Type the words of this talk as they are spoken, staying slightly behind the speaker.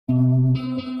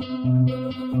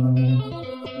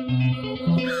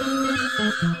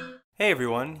Hey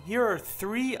everyone, here are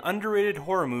 3 underrated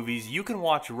horror movies you can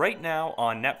watch right now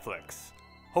on Netflix.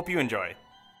 Hope you enjoy.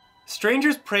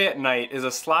 Strangers Prey at Night is a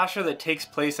slasher that takes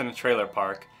place in a trailer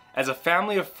park, as a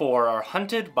family of 4 are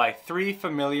hunted by 3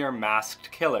 familiar masked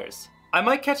killers. I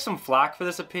might catch some flack for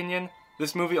this opinion.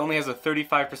 This movie only has a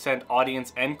 35%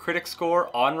 audience and critic score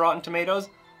on Rotten Tomatoes,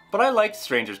 but I liked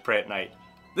Strangers Prey at Night.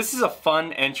 This is a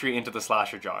fun entry into the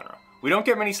slasher genre. We don't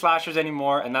get many slashers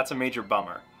anymore, and that's a major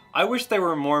bummer. I wish there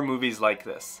were more movies like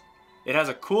this. It has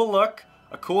a cool look,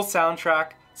 a cool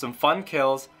soundtrack, some fun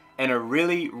kills, and a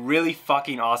really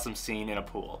fucking awesome scene in a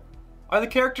pool. Are the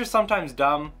characters sometimes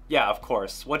dumb? Yeah, of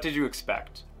course. What did you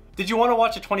expect? Did you want to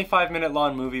watch a 25-minute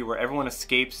long movie where everyone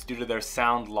escapes due to their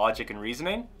sound logic and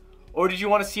reasoning? Or did you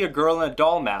want to see a girl in a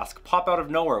doll mask pop out of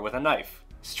nowhere with a knife?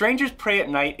 Strangers Prey at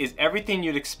Night is everything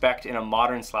you'd expect in a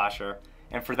modern slasher,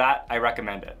 and for that, I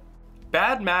recommend it.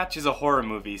 Bad Match is a horror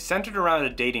movie centered around a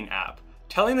dating app,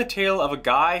 telling the tale of a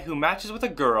guy who matches with a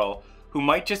girl who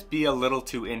might just be a little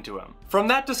too into him. From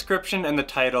that description and the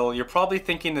title, you're probably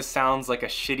thinking this sounds like a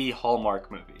shitty Hallmark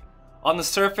movie. On the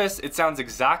surface, it sounds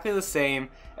exactly the same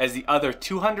as the other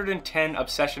 210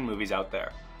 obsession movies out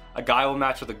there. A guy will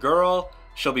match with a girl,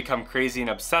 she'll become crazy and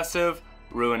obsessive,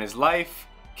 ruin his life,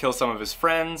 kill some of his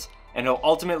friends, and he'll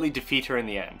ultimately defeat her in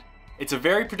the end. It's a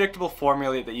very predictable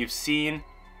formula that you've seen,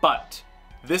 but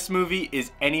this movie is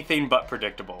anything but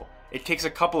predictable. It takes a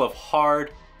couple of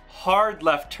hard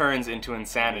left turns into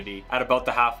insanity at about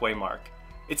the halfway mark.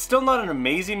 It's still not an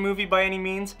amazing movie by any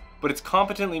means, but it's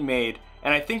competently made,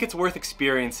 and I think it's worth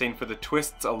experiencing for the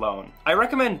twists alone. I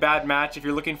recommend Bad Match if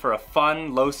you're looking for a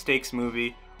fun, low-stakes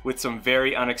movie with some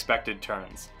very unexpected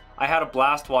turns. I had a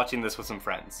blast watching this with some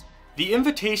friends. The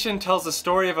Invitation tells the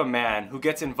story of a man who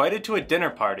gets invited to a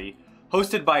dinner party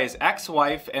hosted by his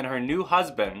ex-wife and her new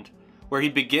husband, where he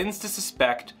begins to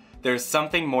suspect there's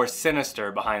something more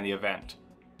sinister behind the event.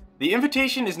 The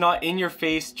Invitation is not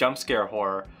in-your-face jump-scare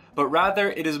horror, but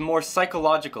rather it is more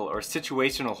psychological or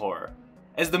situational horror.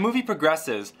 As the movie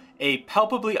progresses, a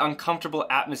palpably uncomfortable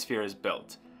atmosphere is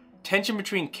built. Tension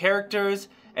between characters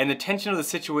and the tension of the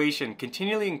situation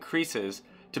continually increases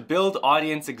to build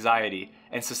audience anxiety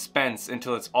and suspense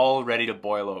until it's all ready to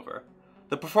boil over.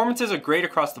 The performances are great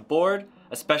across the board,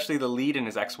 especially the lead and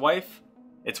his ex-wife.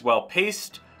 It's well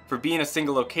paced. For being a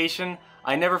single location,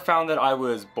 I never found that I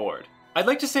was bored. I'd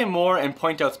like to say more and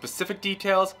point out specific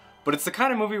details, but it's the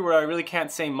kind of movie where I really can't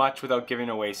say much without giving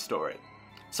away story.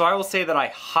 So I will say that I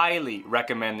highly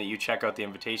recommend that you check out The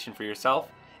Invitation for yourself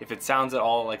if it sounds at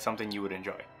all like something you would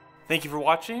enjoy. Thank you for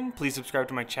watching. Please subscribe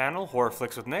to my channel, Horror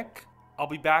Flicks with Nick. I'll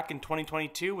be back in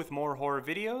 2022 with more horror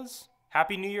videos.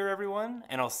 Happy New Year, everyone,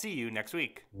 and I'll see you next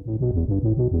week.